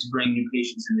use to bring new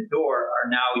patients in the door are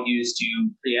now used to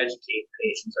pre-educate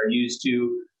patients, are used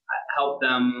to help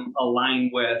them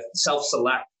align with,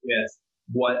 self-select with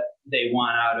what they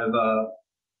want out of a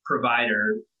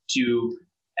provider, to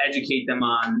educate them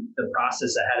on the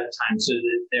process ahead of time so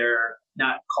that they're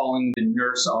not calling the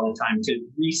nurse all the time, to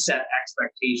reset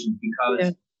expectations,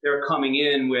 because they're coming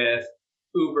in with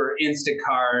Uber,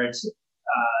 Instacart,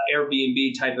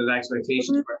 Airbnb type of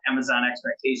expectations, or Amazon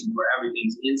expectations where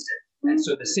everything's instant. And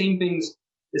so the same things,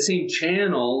 the same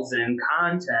channels and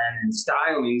content and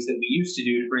stylings that we used to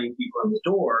do to bring people in the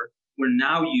door, we're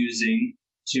now using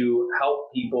to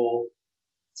help people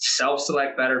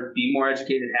self-select better, be more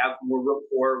educated, have more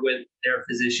rapport with their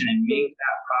physician, and make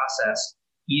that process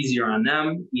easier on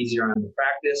them, easier on the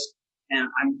practice. And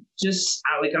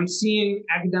I'm seeing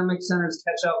academic centers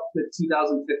catch up with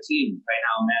 2015 right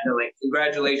now, Amanda. Like,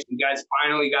 congratulations, you guys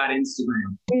finally got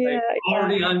Instagram.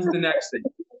 Already on to the next thing.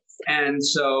 And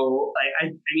so,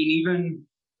 I mean,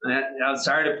 I'm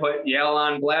sorry to put Yale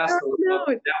on blast.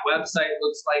 That website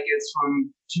looks like it's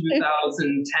from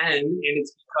 2010, and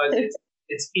it's because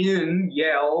it's in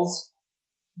Yale's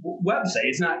website.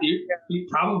 It's not, you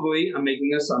probably, I'm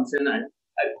making an assumption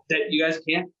that you guys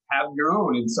can't have your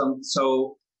own. And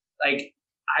so like,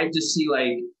 I just see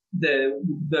like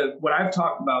what I've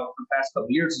talked about for the past couple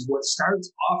of years is what starts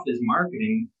off as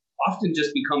marketing often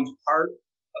just becomes part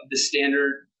of of the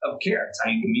standard of care. It's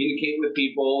how you communicate with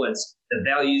people. It's the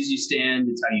values you stand.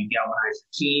 It's how you galvanize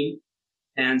your team.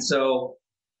 And so,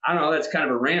 I don't know, that's kind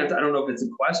of a rant. I don't know if it's a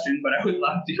question, but I would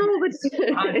love to.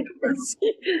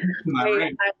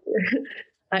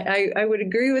 I would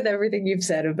agree with everything you've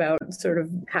said about sort of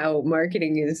how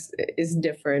marketing is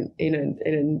different in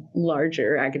a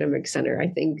larger academic center. I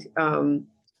think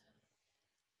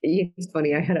it's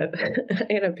funny. I had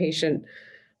a patient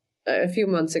a few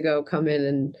months ago come in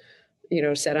and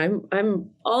said, I'm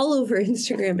all over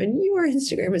Instagram and your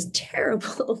Instagram is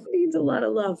terrible. It needs a lot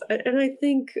of love. And I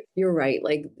think you're right.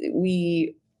 Like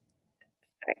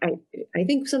I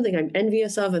think something I'm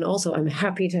envious of and also I'm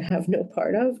happy to have no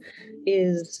part of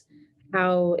is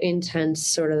how intense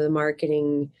sort of the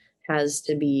marketing has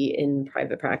to be in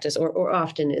private practice or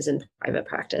often is in private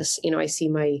practice. I see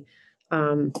my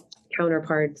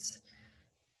counterparts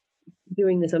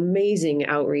doing this amazing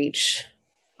outreach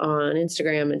on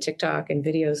Instagram and TikTok and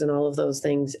videos and all of those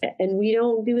things. And we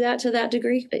don't do that to that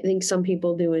degree. I think some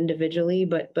people do individually,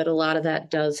 but a lot of that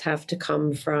does have to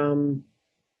come from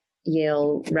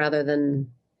Yale rather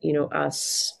than,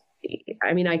 us.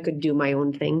 I mean, I could do my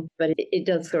own thing, but it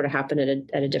does sort of happen at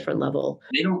a different level.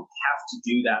 They don't have to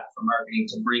do that for marketing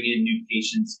to bring in new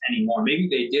patients anymore. Maybe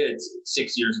they did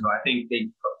 6 years ago. I think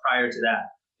prior to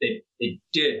that, they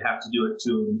did have to do it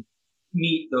to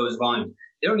meet those volumes.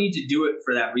 They don't need to do it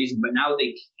for that reason, but now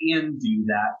they can do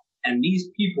that. And these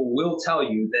people will tell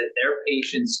you that their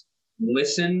patients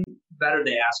listen better,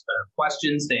 they ask better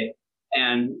questions.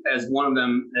 And as one of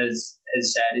them has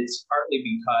said, it's partly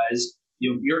because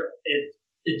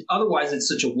otherwise it's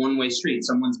such a one-way street.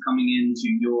 Someone's coming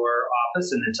into your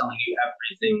office and they're telling you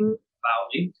everything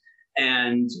about you,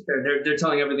 and they're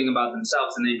telling everything about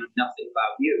themselves, and they know nothing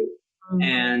about you. Mm-hmm.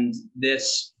 And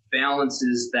this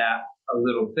balances that a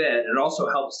little bit. It also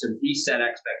helps to reset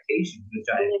expectations, which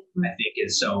I think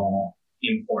is so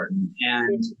important.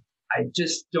 And I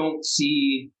just don't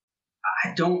see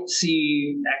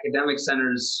academic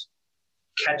centers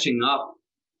catching up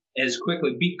as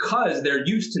quickly because they're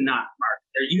used to not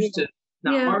marketing. They're used to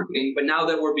not marketing, but now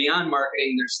that we're beyond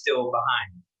marketing, they're still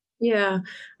behind. Yeah.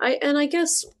 I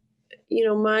guess,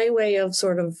 my way of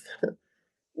sort of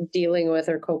dealing with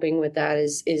or coping with that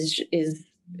is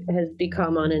has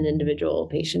become on an individual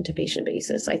patient to patient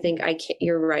basis. I think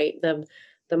you're right. The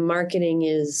marketing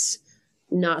is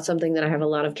not something that I have a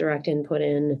lot of direct input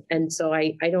in. And so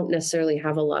I don't necessarily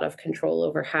have a lot of control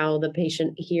over how the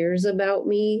patient hears about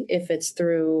me, if it's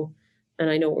through, and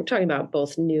I know we're talking about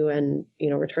both new and,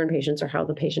 return patients, or how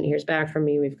the patient hears back from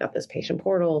me. We've got this patient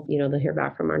portal, they'll hear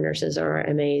back from our nurses or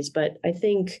our MAs. But I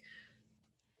think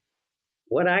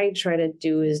what I try to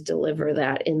do is deliver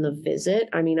that in the visit.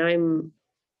 I mean,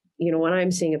 when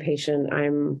I'm seeing a patient,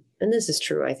 and this is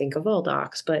true, I think, of all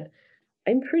docs, but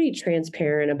I'm pretty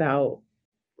transparent about,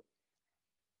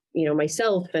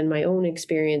 myself and my own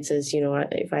experiences.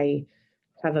 If I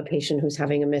have a patient who's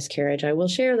having a miscarriage, I will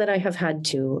share that I have had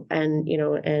two, and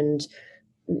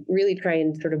really try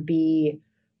and sort of be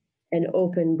an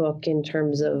open book in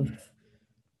terms of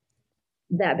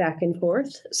that back and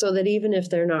forth, so that even if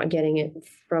they're not getting it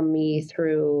from me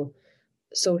through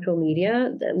social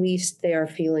media, at least they are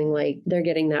feeling like they're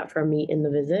getting that from me in the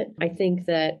visit. I think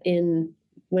that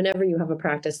whenever you have a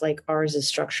practice like ours is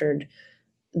structured,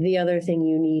 the other thing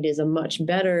you need is a much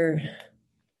better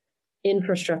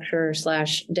infrastructure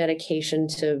 / dedication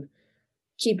to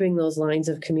keeping those lines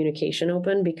of communication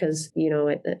open, because,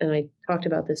 and I talked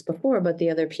about this before, but the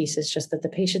other piece is just that the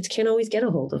patients can't always get a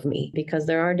hold of me, because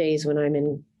there are days when I'm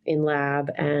in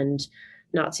lab and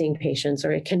not seeing patients,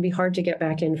 or it can be hard to get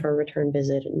back in for a return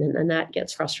visit, and that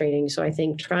gets frustrating. So I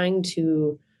think trying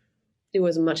to do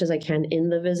as much as I can in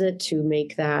the visit to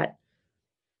make that,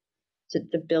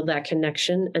 to build that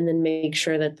connection, and then make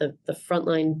sure that the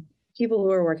frontline people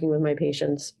who are working with my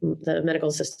patients, the medical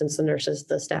assistants, the nurses,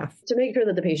 the staff, to make sure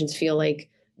that the patients feel like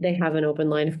they have an open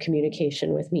line of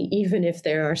communication with me, even if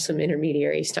there are some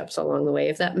intermediary steps along the way,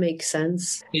 if that makes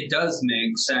sense. It does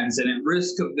make sense. And at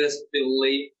risk of this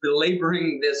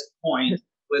belaboring this point,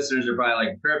 listeners are probably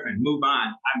like, perfect, move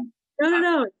on.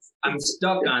 No. I'm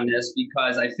stuck on this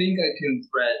because I think I can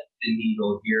thread the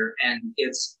needle here. And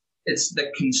it's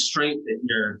the constraint that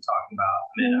you're talking about.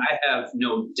 I mean, I have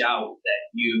no doubt that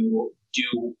you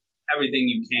do everything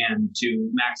you can to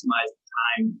maximize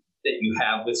the time that you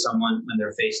have with someone when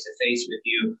they're face to face with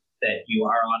you, that you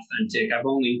are authentic. I've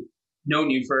only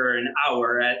known you for an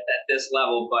hour at this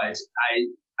level, but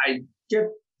I get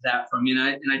that from you,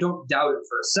 and I don't doubt it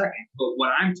for a second. But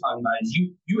what I'm talking about is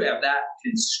you have that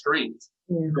constraint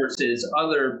versus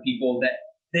other people that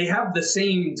they have the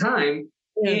same time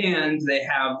and they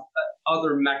have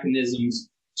other mechanisms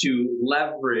to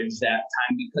leverage that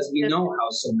time, because we know how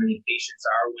so many patients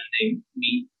are when they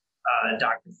meet a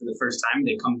doctor for the first time,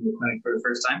 they come to the clinic for the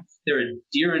first time, they're a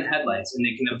deer in headlights and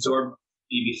they can absorb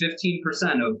maybe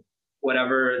 15% of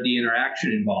whatever the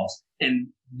interaction involves. And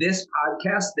this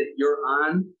podcast that you're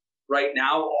on right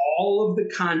now, all of the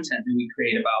content that we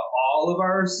create about all of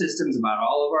our systems, about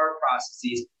all of our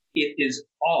processes, it is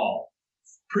all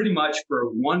pretty much for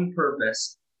one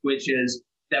purpose, which is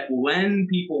that when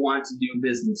people want to do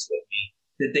business with me,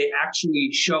 that they actually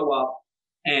show up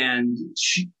and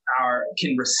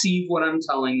can receive what I'm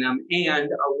telling them and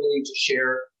are willing to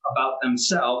share about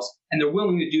themselves. And they're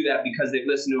willing to do that because they've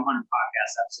listened to 100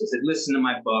 podcast episodes. They've listened to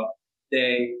my book.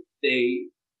 They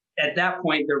at that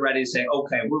point, they're ready to say,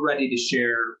 okay, we're ready to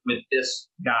share with this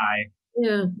guy.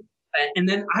 Yeah. And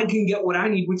then I can get what I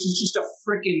need, which is just a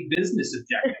freaking business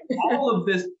objective. All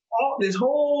this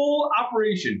whole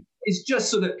operation is just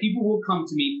so that people will come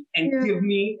to me and give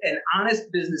me an honest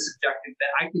business objective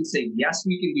that I can say, yes,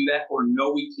 we can do that, or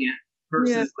no, we can't,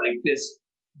 versus like this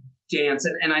dance.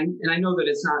 And I know that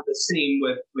it's not the same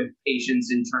with patients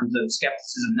in terms of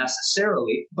skepticism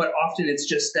necessarily, but often it's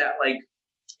just that like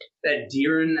that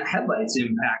deer in the headlights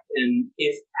impact. And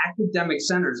if academic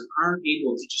centers aren't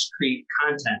able to just create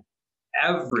content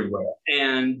everywhere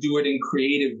and do it in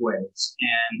creative ways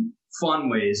and fun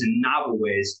ways and novel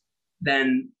ways,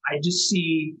 then I just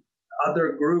see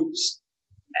other groups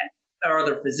or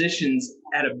other physicians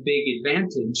at a big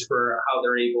advantage for how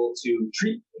they're able to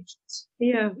treat patients.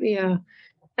 Yeah.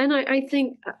 And I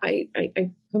think I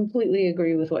completely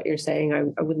agree with what you're saying.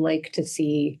 I would like to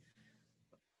see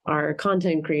our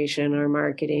content creation, our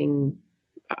marketing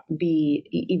be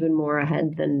even more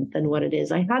ahead than what it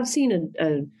is. I have seen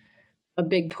a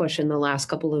big push in the last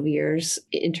couple of years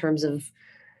in terms of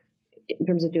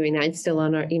doing that. It's still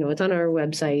on our, it's on our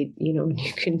website, you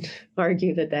can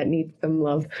argue that needs some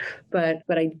love, but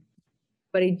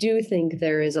I do think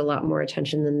there is a lot more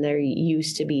attention than there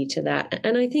used to be to that.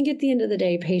 And I think at the end of the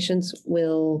day, patients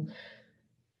will,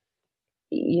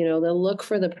 they'll look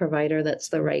for the provider that's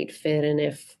the right fit. And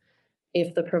if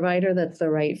the provider that's the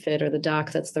right fit or the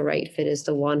doc that's the right fit is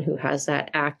the one who has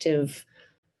that active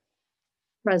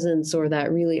presence or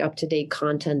that really up-to-date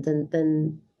content,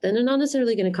 then they're not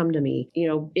necessarily going to come to me.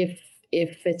 If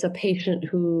it's a patient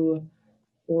who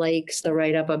likes the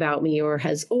write-up about me or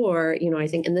I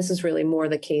think, and this is really more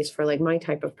the case for like my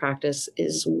type of practice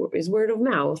is word of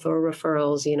mouth or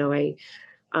referrals.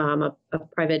 A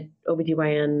private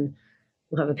OBGYN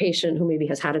will have a patient who maybe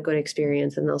has had a good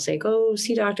experience and they'll say, go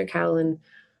see Dr. Callan.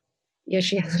 Yeah,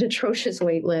 she has an atrocious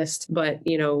wait list, but,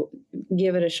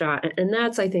 give it a shot. And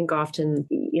that's, I think, often,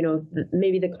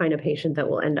 maybe the kind of patient that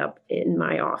will end up in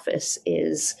my office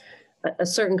is a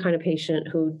certain kind of patient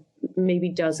who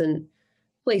maybe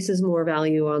places more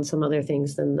value on some other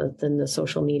things than the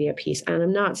social media piece. And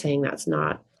I'm not saying that's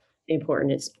not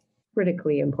important. It's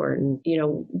critically important.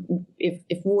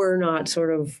 If we're not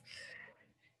sort of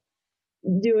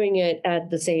doing it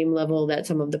at the same level that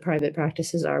some of the private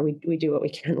practices are, we do what we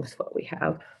can with what we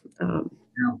have.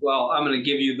 Well, I'm going to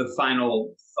give you the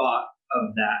final thought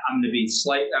of that. I'm going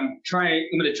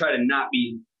to try to not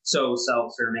be so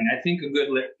self-serving. I think a good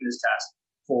litmus test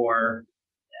for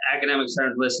academic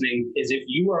centers listening is if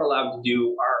you are allowed to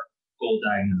do our goal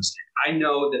diagnostic. I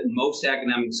know that most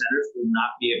academic centers will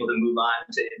not be able to move on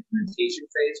to implementation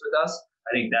phase with us.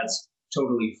 I think that's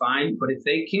totally fine. But if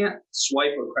they can't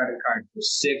swipe a credit card for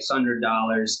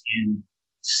 $600 and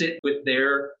sit with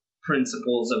their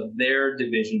principals of their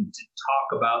division to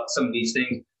talk about some of these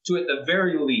things, to at the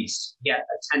very least get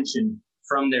attention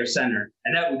from their center.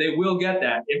 And that they will get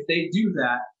that if they do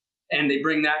that and they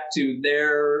bring that to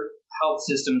their health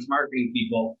systems marketing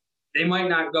people. They might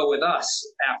not go with us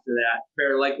after that.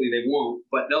 Very likely they won't,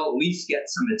 but they'll at least get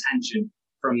some attention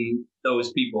from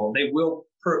those people. They will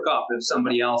perk up if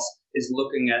somebody else is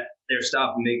looking at their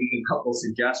stuff and making a couple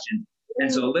suggestions.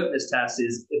 And so a litmus test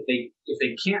is if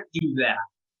they can't do that,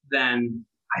 then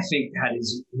I think that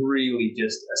is really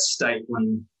just a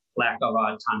stifling lack of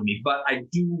autonomy. But I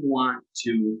do want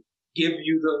to give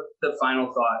you the final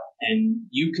thought, and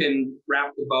you can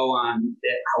wrap the bow on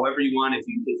it however you want. If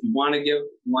you want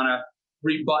to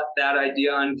rebut that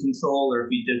idea on control, or if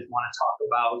you just want to talk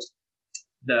about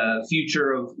the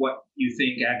future of what you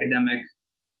think academic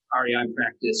REI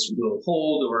practice will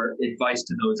hold, or advice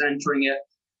to those entering it,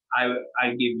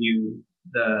 I give you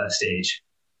the stage.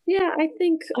 Yeah,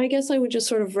 I guess I would just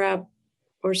sort of wrap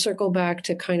or circle back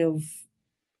to kind of,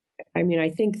 I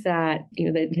think that,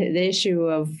 the issue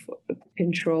of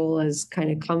control has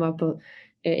kind of come up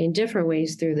in different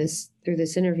ways through this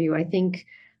interview.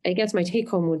 I guess my take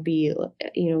home would be,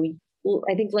 Well,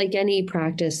 I think like any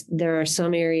practice, there are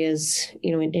some areas,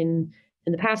 in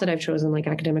the path that I've chosen, like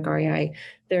academic REI,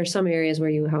 there are some areas where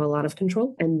you have a lot of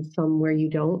control and some where you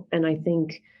don't. And I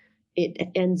think it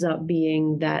ends up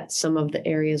being that some of the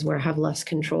areas where I have less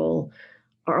control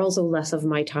are also less of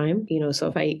my time.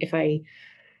 So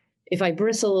if I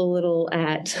bristle a little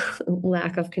at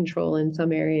lack of control in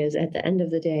some areas, at the end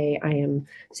of the day, I am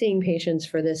seeing patients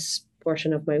for this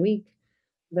portion of my week.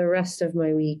 The rest of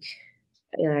my week,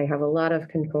 I have a lot of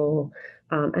control,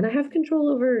 and I have control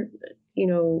over,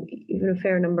 even a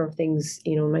fair number of things,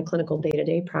 in my clinical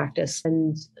day-to-day practice.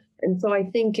 And so I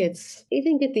think at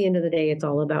the end of the day, it's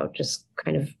all about just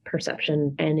kind of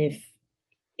perception and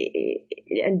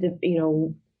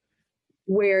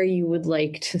where you would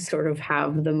like to sort of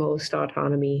have the most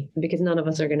autonomy, because none of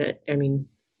us are going to,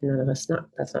 none of us,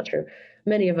 that's not true.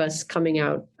 Many of us coming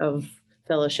out of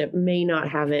fellowship may not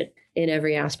have it in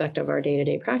every aspect of our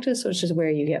day-to-day practice, which is where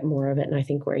you get more of it, and I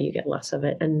think where you get less of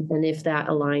it. And if that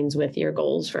aligns with your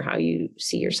goals for how you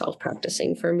see yourself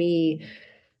practicing. For me,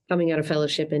 coming out of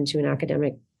fellowship into an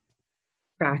academic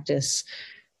practice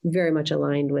very much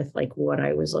aligned with like what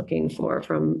I was looking for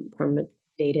from a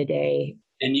day-to-day.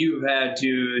 And you've had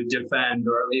to defend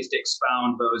or at least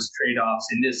expound those trade-offs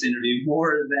in this interview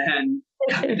more than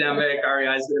academic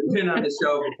REIs that have been on the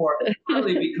show before,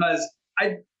 partly because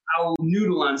I'll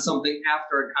noodle on something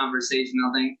after a conversation.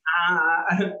 I'll think,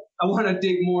 I want to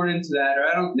dig more into that, or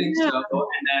I don't think so.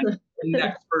 And then the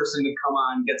next person to come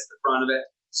on gets the brunt of it.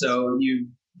 So you've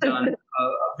done a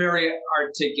very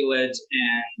articulate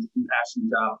and compassionate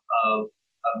job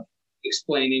of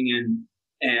explaining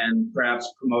and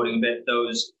perhaps promoting a bit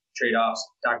those trade-offs.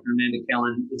 Dr. Amanda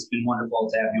Callan, it's been wonderful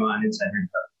to have you on Inside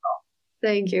Reproductive Health.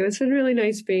 Thank you. It's been really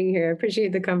nice being here. I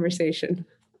appreciate the conversation.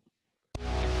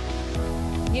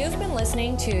 You've been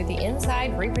listening to the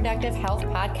Inside Reproductive Health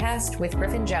podcast with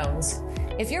Griffin Jones.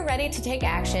 If you're ready to take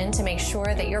action to make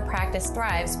sure that your practice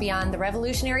thrives beyond the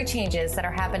revolutionary changes that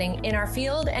are happening in our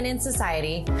field and in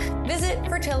society, visit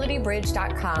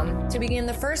fertilitybridge.com to begin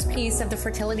the first piece of the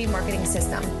fertility marketing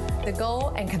system, the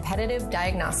goal and competitive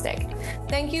diagnostic.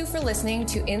 Thank you for listening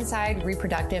to Inside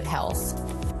Reproductive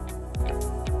Health.